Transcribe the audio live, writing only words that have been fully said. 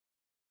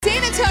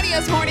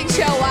Antonio's Morning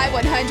Show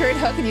Y100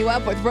 hooking you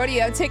up with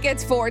rodeo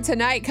tickets for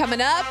tonight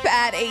coming up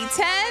at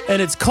 8:10. And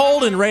it's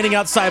cold and raining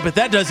outside, but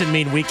that doesn't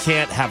mean we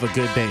can't have a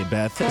good day,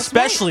 Beth. That's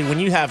especially when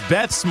you have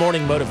Beth's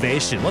morning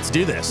motivation. Let's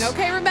do this.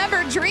 Okay,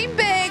 remember, dream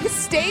big,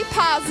 stay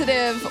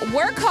positive,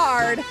 work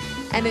hard,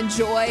 and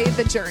enjoy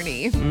the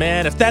journey.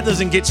 Man, if that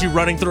doesn't get you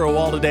running through a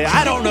wall today,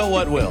 I don't know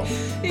what will.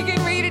 You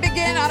can read it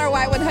again on our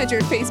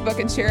Y100 Facebook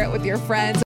and share it with your friends.